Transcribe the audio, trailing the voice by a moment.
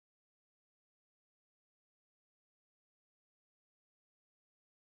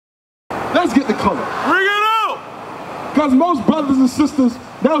Let's get the color. Bring it out! Because most brothers and sisters,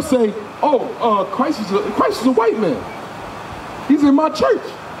 they'll say, oh, Christ is a white man. He's in my church.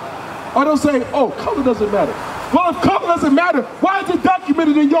 Or they'll say, oh, color doesn't matter. Well, if color doesn't matter, why is it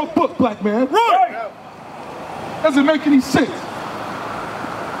documented in your book, black man? Right! Doesn't make any sense.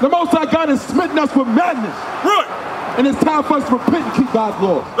 The Most High God has smitten us with madness. Right! And it's time for us to repent and keep God's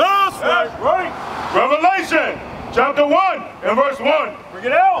laws. That's right! Revelation, chapter 1 and verse 1. Bring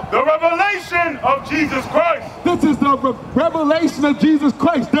it out! The revelation of Jesus Christ. This is the revelation of Jesus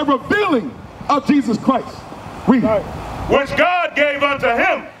Christ, the revealing of Jesus Christ. Read. Which God gave unto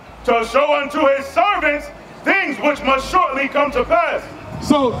him to show unto his servants things which must shortly come to pass.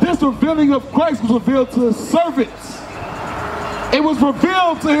 So this revealing of Christ was revealed to his servants. It was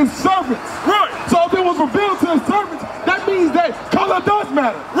revealed to his servants. Right! So if it was revealed to his servants, that means that color does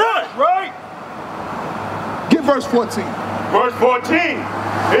matter. Right! Right! Get verse 14. Verse 14.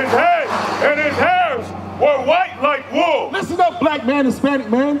 His head and his hairs were white like wool. Listen up, black man, Hispanic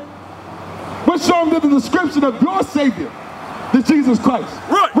man. We're showing them the description of your Savior, the Jesus Christ.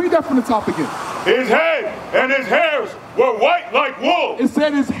 Right! Read that from the top again. His head and his hairs were white like wool. It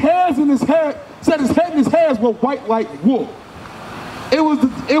said his hairs and his hair, said his head and his hairs were white like wool. It was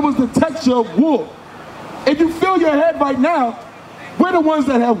the texture of wool. If you feel your head right now, we're the ones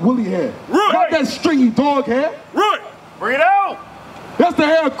that have woolly hair. Right. Not that stringy dog hair. Right! Bring it out! That's the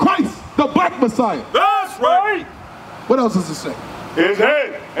hair of Christ, the black Messiah. That's right! What else does it say? His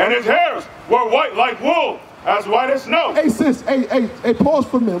head and his hairs were white like wool, as white as snow. Hey sis, hey, pause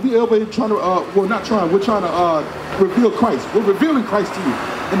for a minute. We over here trying to, we're trying to reveal Christ. We're revealing Christ to you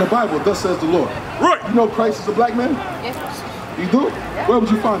in the Bible, thus says the Lord. Right! You know Christ is a black man? Yes. You do? Yeah. Where would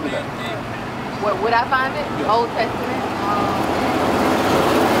you find it at? Where would I find it? Yeah. Old Testament.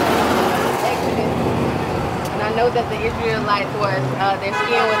 Exodus. And I know that the Israelites was, their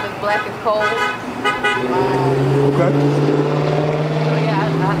skin was as black as coal. Okay. So yeah,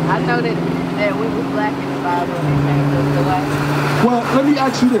 I know that we were black in the Bible and they changed us to white. Well, let me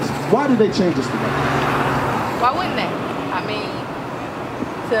ask you this. Why did they change us to white? Why wouldn't they? I mean,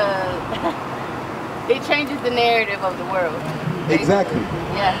 it changes the narrative of the world. Exactly.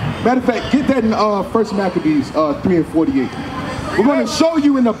 Yeah. Matter of fact, get that in 1 Maccabees 3 and 48. We're going to show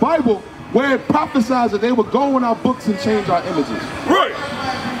you in the Bible where it prophesies that they would go in our books and change our images. Right!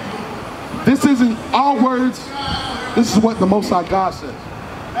 This isn't our words. This is what the Most High God says.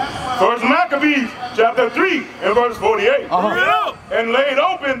 1 Maccabees, chapter 3 and verse 48. Bring it out! And laid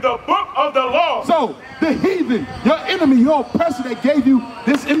open the book of the law. So, the heathen, your enemy, your oppressor that gave you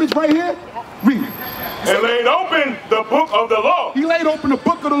this image right here, read. And laid open the book of the law. He laid open the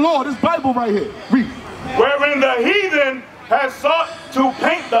book of the law, this Bible right here. Read. Wherein the heathen has sought to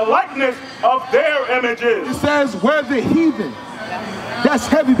paint the likeness of their images. It says, where the heathen. That's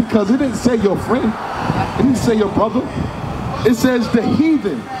heavy because it didn't say your friend. It didn't say your brother. It says the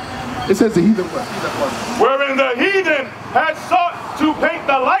heathen. It says the heathen what? Wherein the heathen has sought to paint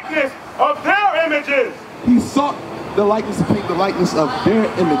the likeness of their images. He sought the likeness to paint the likeness of their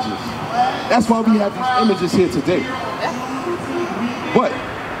images. That's why we have these images here today. But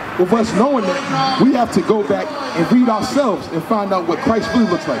with us knowing that, we have to go back and read ourselves and find out what Christ really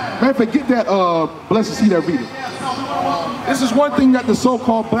looks like. Man, forget that, blessed is he that readeth. This is one thing that the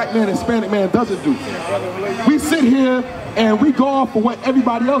so-called black man, Hispanic man doesn't do. We sit here and we go off of what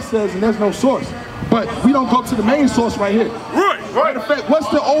everybody else says and there's no source. But we don't go to the main source right here. Right! Right. In fact, what's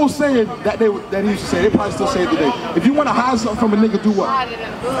the old saying that he used to say? They probably still say it today. If you want to hide something from a nigga, do what? Hide it in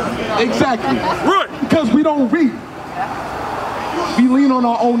the book. Exactly. Right! Because we don't read. We lean on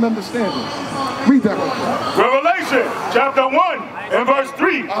our own understanding. Read that right there. Revelation chapter 1 and verse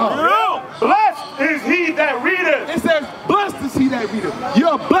 3. Bring it out! Blessed is he that readeth. It says, blessed is he that readeth.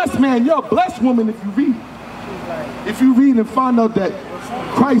 You're a blessed man, you're a blessed woman if you read. If you read and find out that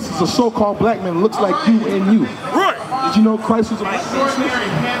Christ is a so-called black man that looks like you and you. Right! Did you know Christ was a black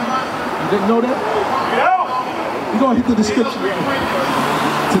man? You didn't know that? Yeah. You're going to hit the description.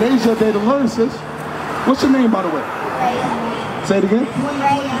 Today's your day to learn, sis. What's your name, by the way? Say it again.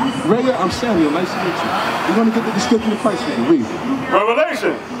 Raya, I'm Samuel. Nice to meet you. You're going to get the description of Christ with you. Read.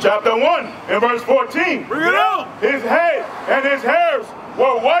 Revelation chapter 1 and verse 14. Bring it out! His head and his hairs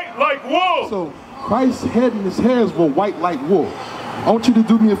were white like wool. So Christ's head and his hairs were white like wool. I want you to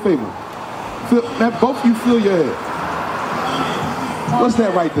do me a favor. Both of you feel your head. What's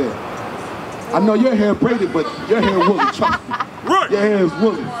that right there? I know your hair braided, but your hair woolly. Trust me. Right! Your hair is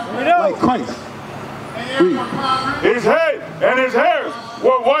woolly. Like Christ. Read. His head and his hairs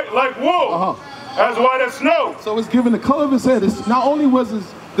were white like wool, as white as snow. So it's given the color of his head. It's not only was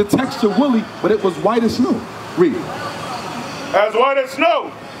the texture woolly, but it was white as snow. Read. As white as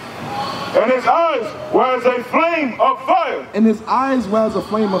snow. And his eyes were as a flame of fire. And his eyes were as a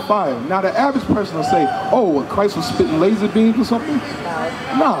flame of fire. Now the average person will say, oh, well, Christ was spitting laser beams or something?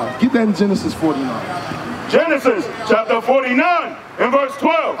 Nah, get that in Genesis 49. Genesis chapter 49 and verse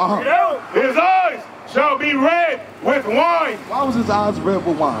 12. His eyes shall be red with wine. Why was his eyes red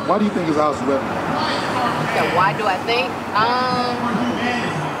with wine? Why do you think his eyes were red with wine? So why do I think?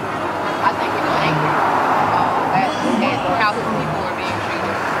 I think he was angry at how his people were being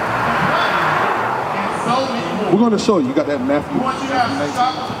treated. We're going to show you. You got that in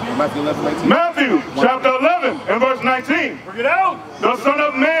Matthew 11, 19? Matthew chapter 11 and verse 19. Bring it out. The Son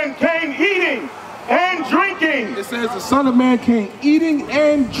of Man came eating and drinking. It says the Son of Man came eating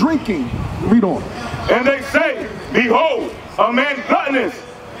and drinking. Read on. And they say, behold, a man gluttonous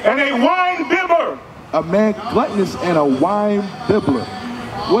and a wine bibber. A man gluttonous and a wine bibbler.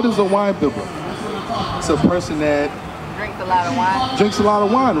 What is a wine bibbler? It's a person that Drinks a lot of wine. drinks a lot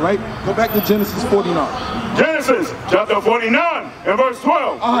of wine, right? Go back to Genesis 49. Genesis chapter 49 and verse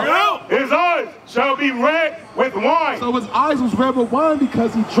 12. His eyes shall be red with wine. So his eyes was red with wine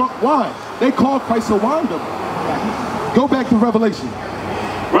because he drunk wine. They called Christ a wine bibbler. Go back to Revelation.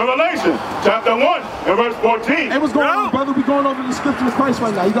 Revelation chapter 1 and verse 14. Hey, what's going on, brother? We're going over the scripture of Christ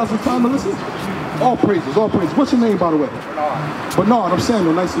right now. You got some time to listen? All praises, all praises. What's your name, by the way? Bernard. I'm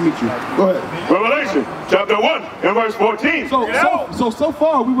Samuel. Nice to meet you. Go ahead. Revelation chapter 1 and verse 14. So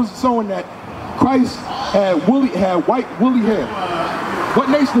far, we was showing that Christ had white woolly hair. What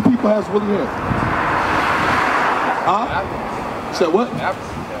nation of people has woolly hair? Huh? Said what?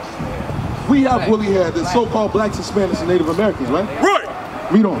 We have woolly hair. The so-called blacks, Hispanics, and Native Americans, right? Right.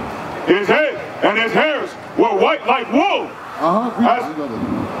 Read on. His head and his hairs were white like wool.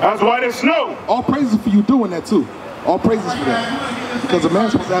 As white as snow. All praises for you doing that too. All praises for that. Because a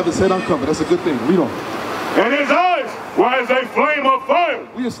man's supposed to have his head uncovered. That's a good thing. Read on. And his eyes were as a flame of fire.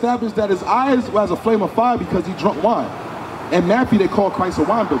 We established that his eyes were as a flame of fire because he drunk wine. In Matthew, they call Christ a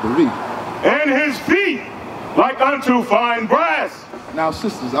wine bibber. Read. And his feet like unto fine brass. Now,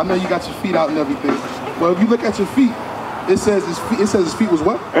 sisters, I know you got your feet out and everything. Well, if you look at your feet, it says his feet was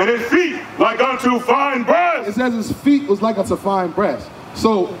what? And his feet like unto fine brass. It says his feet was like unto fine brass.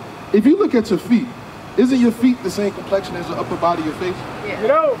 So, if you look at your feet, isn't your feet the same complexion as the upper body of your face? Yeah. You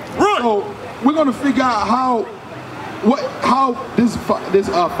know. So, we're gonna figure out how this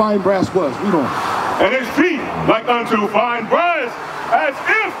fine brass was. Read on. And his feet like unto fine brass, as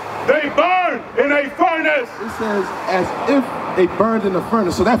if they burned in a furnace. It says as if they burned in a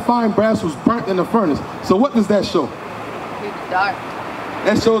furnace. So that fine brass was burnt in the furnace. So what does that show? He was dark.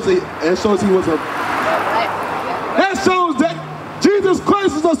 That shows he was a. That shows that Jesus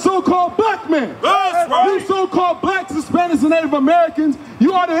Christ is a so-called black man. That's right. You so-called blacks, Hispanics, and Native Americans,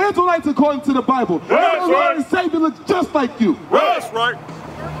 you are the Israelites according to the Bible. That's Your Lord right. and Savior looks just like you. That's right.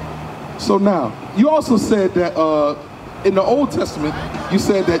 So now, you also said that in the Old Testament, you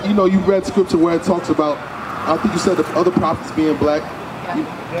said that, you read scripture where it talks about, I think you said the other prophets being black.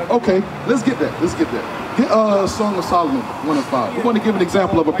 Okay, let's get that. Get Song of Solomon 1 and 5. We're going to give an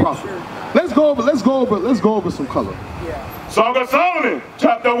example of a prophet. Let's go over some color. Song of Solomon,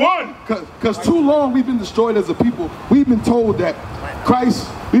 chapter 1. Because too long we've been destroyed as a people. We've been told that Christ,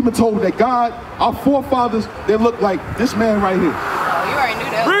 we've been told that God, our forefathers, they look like this man right here. Oh, you already knew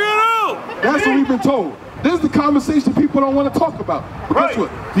that. Bring it out. That's what we've been told. This is the conversation people don't want to talk about. But guess what?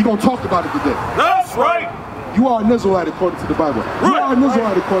 We're going to talk about it today. That's right. You are an Israelite according to the Bible. You are an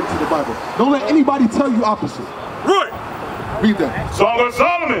Israelite according to the Bible. Don't let anybody tell you opposite. Right. Read that. Song of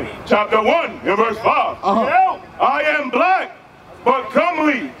Solomon, chapter 1, and verse 5. I am black, but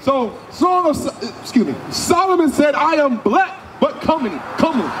comely. So, Solomon said, I am black, but comely.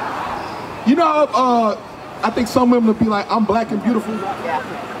 You know, I think some women will be like, I'm black and beautiful.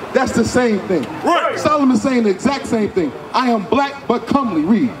 That's the same thing. Right. Solomon's saying the exact same thing. I am black, but comely.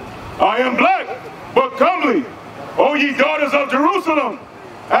 Read. I am black, but comely. O ye daughters of Jerusalem,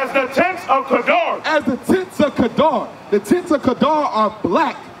 as the tents of Kedar. As the tents of Kedar. The tents of Kedar are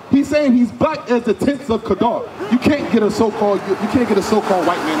black. He's saying he's black as the tents of Kedar. You can't get a so-called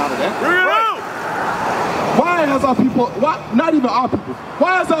white man out of that. Bring it out. Why has our people, not even our people,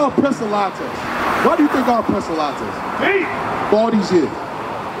 why has our oppressor lied to us? Why do you think our oppressor lied to us? Me. For all these years.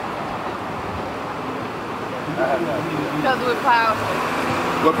 Because we're powerful.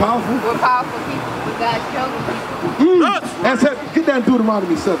 We're powerful? We're powerful people. We're God's chosen people. Get that in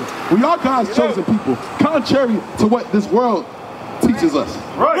Deuteronomy 7. We are God's chosen people, contrary to what this world teaches us.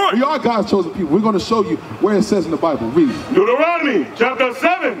 Right. We are God's chosen people. We're going to show you where it says in the Bible. Read. Deuteronomy chapter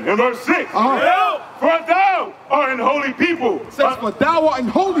 7 and verse 6. For thou art an holy people. It says, for thou art an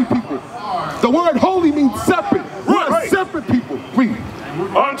holy people. The word holy means separate. We're a separate people. Read.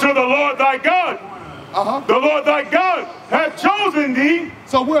 Unto the God, the Lord thy God hath chosen thee.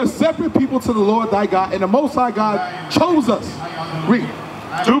 So we're a separate people to the Lord thy God, and the Most High God chose us. Read.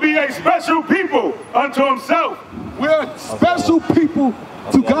 To be a special people unto himself. We're a special people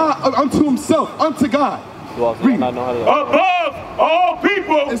to God, unto himself, unto God. Read. Above all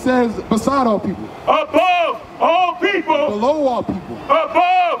people. It says beside all people. Above all people. Below all people.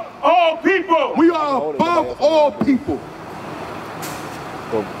 Above all people. We are above all people.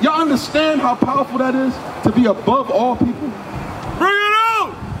 Y'all understand how powerful that is? To be above all people? Bring it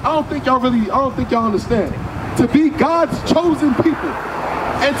out! I don't think y'all understand. To be God's chosen people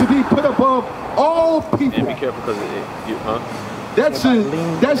and to be put above all people. And be careful because that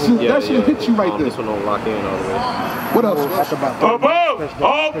should hit you right there. This one don't lock in all the way. What else? Above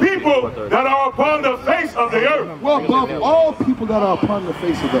all people that are upon the face of the earth. Well, above all people that are upon the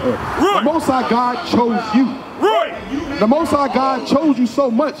face of the earth. Right. The Most High God chose you. Right. The Most High God chose you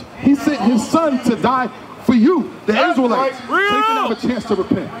so much, he sent his son to die for you, the Israelites, so you can have a chance to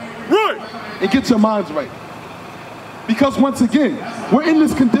repent. Right. And get your minds right. Because once again, we're in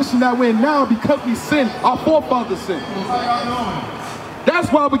this condition that we're in now because we sinned. Our forefathers sinned.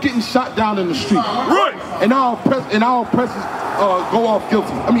 That's why we're getting shot down in the street. Right. And our oppressors go off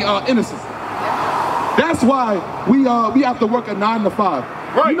guilty. Innocent. That's why we have to work a 9 to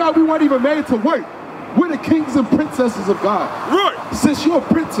 5. Right. You know, we weren't even made to work. We're the kings and princesses of God. Right. Sis, you're a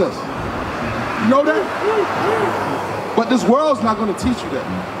princess. You know that? But this world's not going to teach you that.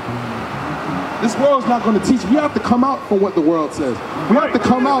 This world's not going to teach. We have to come out from what the world says. We have to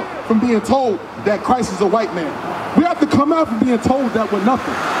come out from being told that Christ is a white man. We have to come out from being told that we're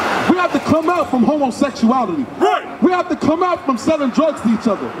nothing. We have to come out from homosexuality. Right. We have to come out from selling drugs to each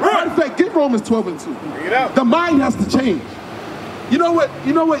other. Right. Matter of fact, get Romans 12 and 2. Bring it out. The mind has to change. You know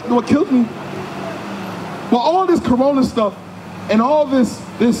what kills me? Well, all this corona stuff and all this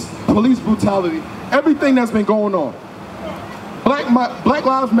police brutality, everything that's been going on. Black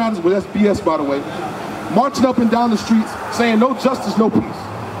Lives Matter, well, that's BS, by the way, marching up and down the streets saying no justice, no peace.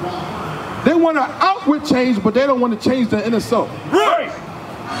 They want an outward change, but they don't want to change their inner self. Right.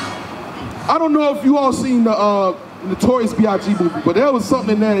 I don't know if you all seen the Notorious B.I.G. movie, but there was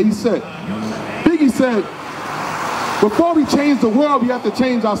something in there that he said. Biggie said, before we change the world, we have to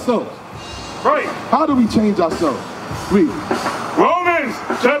change ourselves. Right. How do we change ourselves? Read. Romans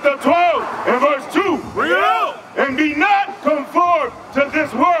chapter 12 and verse 2. Bring it out. And be not conformed to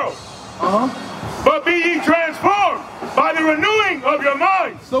this world, but be ye transformed by the renewing of your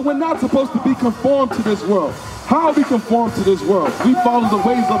minds. So we're not supposed to be conformed to this world. How are we conformed to this world? We follow the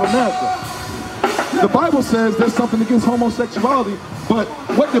ways of America. The Bible says there's something against homosexuality, but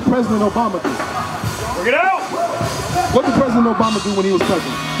what did President Obama do? Bring it out. What did President Obama do when he was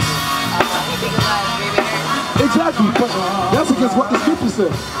president? Exactly, but that's against what the scripture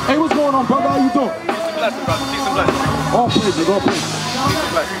says. Hey, what's going on, brother? How you doing? Blessing, brother. Peace and blessing. All praises, all praises.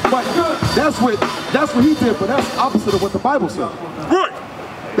 But that's what he did, but that's opposite of what the Bible says. Right.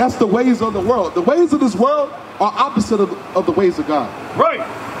 That's the ways of the world. The ways of this world are opposite of the ways of God. Right.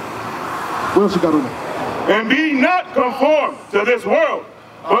 What else you got on there? And be not conformed to this world,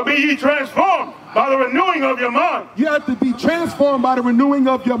 but be ye transformed by the renewing of your mind. You have to be transformed by the renewing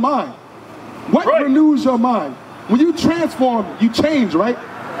of your mind. What Right. renews your mind? When you transform, you change, right?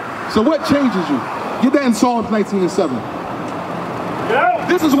 So what changes you? Get that in Psalms 19 and 7. Yeah.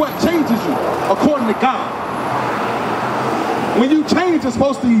 This is what changes you, according to God. When you change, it's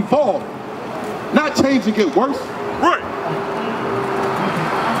supposed to evolve. Not change and get worse. Right.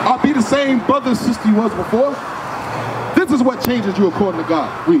 I'll be the same brother and sister you was before. This is what changes you according to God.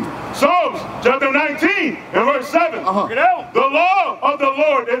 Read. Psalms chapter 19 and verse 7. Bring it out. The law of the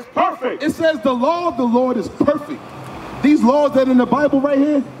Lord is perfect. It says the law of the Lord is perfect. These laws that are in the Bible right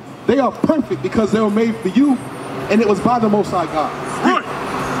here, they are perfect because they were made for you, and it was by the Most High God. Right.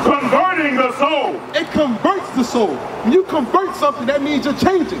 Converting the soul. It converts the soul. When you convert something, that means you're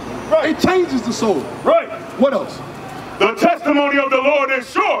changing. Right. It changes the soul. Right. What else? The testimony of the Lord is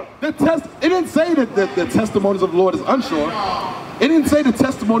sure. It didn't say that the testimonies of the Lord is unsure. It didn't say the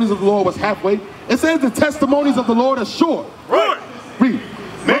testimonies of the Lord was halfway. It says the testimonies of the Lord are sure. Right. Read.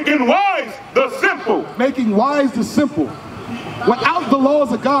 Making wise the simple. Making wise the simple. Without the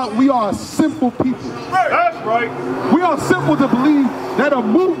laws of God, we are a simple people. Right. That's right. We are simple to believe that a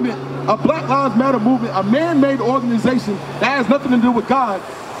movement, a Black Lives Matter movement, a man-made organization that has nothing to do with God,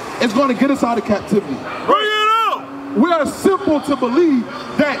 is going to get us out of captivity. Bring it out. We are simple to believe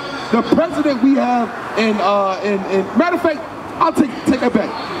that the president we have, and matter of fact, I'll take that back.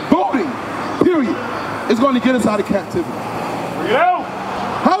 Voting, period, is going to get us out of captivity. Bring it out.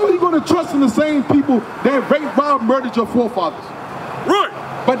 How are you going to trust in the same people that raped, robbed, murdered your forefathers? Right.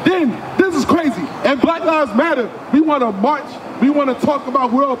 But then, this is And Black Lives Matter, we want to march, we want to talk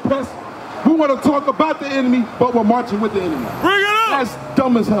about we're oppressed, we want to talk about the enemy, but we're marching with the enemy. Bring it up! That's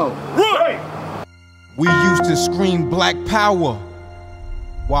dumb as hell. Right! We used to scream Black Power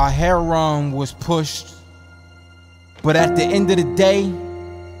while heroin was pushed. But at the end of the day,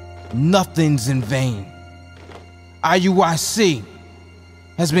 nothing's in vain. Iuic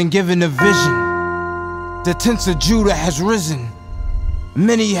has been given a vision. The tents of Judah has risen.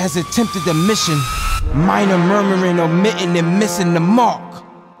 Many has attempted the mission. Minor murmuring, omitting, and missing the mark.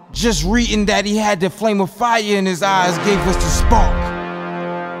 Just reading that he had the flame of fire in his eyes gave us the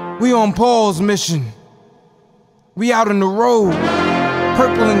spark. We on Paul's mission. We out on the road,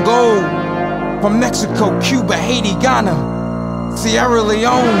 purple and gold. From Mexico, Cuba, Haiti, Ghana, Sierra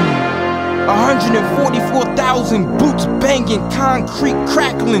Leone. 144,000 boots banging, concrete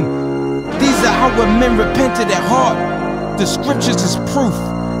crackling. These are our men repented at heart. The scriptures is proof.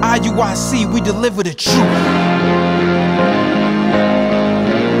 Iuic, we deliver the truth.